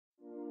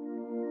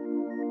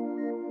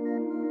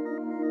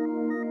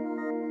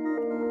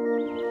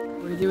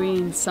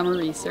doing summer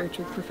research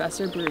with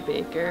Professor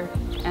Brubaker,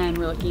 and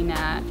we're looking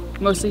at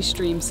mostly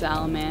stream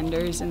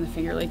salamanders in the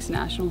Finger Lakes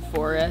National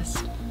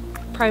Forest.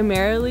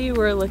 Primarily,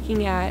 we're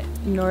looking at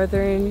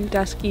northern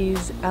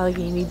duskies,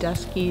 Allegheny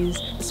duskies,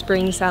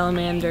 spring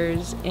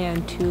salamanders,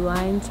 and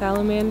two-line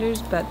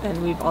salamanders, but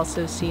then we've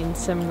also seen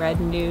some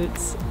red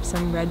newts,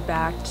 some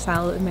red-backed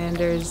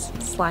salamanders,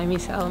 slimy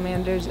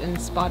salamanders,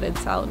 and spotted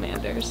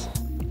salamanders.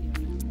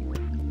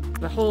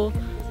 The whole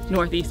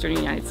northeastern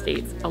United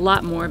States, a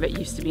lot more of it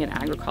used to be in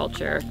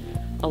agriculture.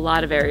 A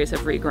lot of areas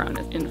have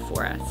regrown in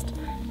forest.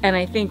 And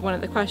I think one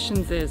of the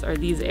questions is, are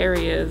these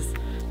areas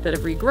that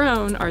have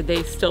regrown, are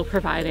they still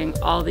providing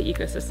all the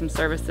ecosystem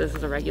services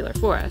as a regular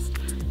forest?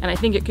 And I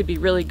think it could be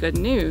really good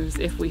news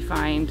if we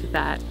find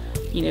that,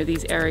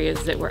 these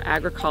areas that were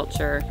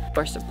agriculture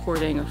are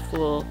supporting a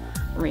full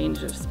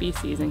range of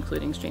species,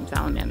 including stream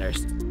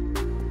salamanders.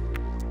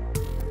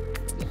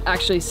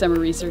 Actually, summer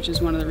research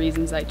is one of the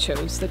reasons I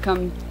chose to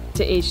come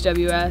to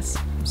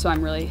HWS, so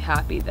I'm really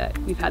happy that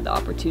we've had the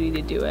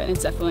opportunity to do it.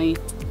 It's definitely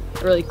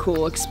a really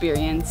cool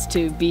experience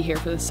to be here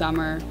for the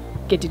summer,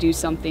 get to do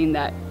something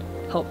that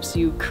helps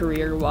you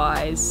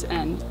career-wise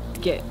and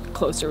get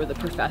closer with the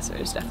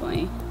professors.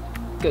 Definitely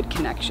good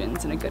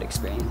connections and a good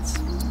experience.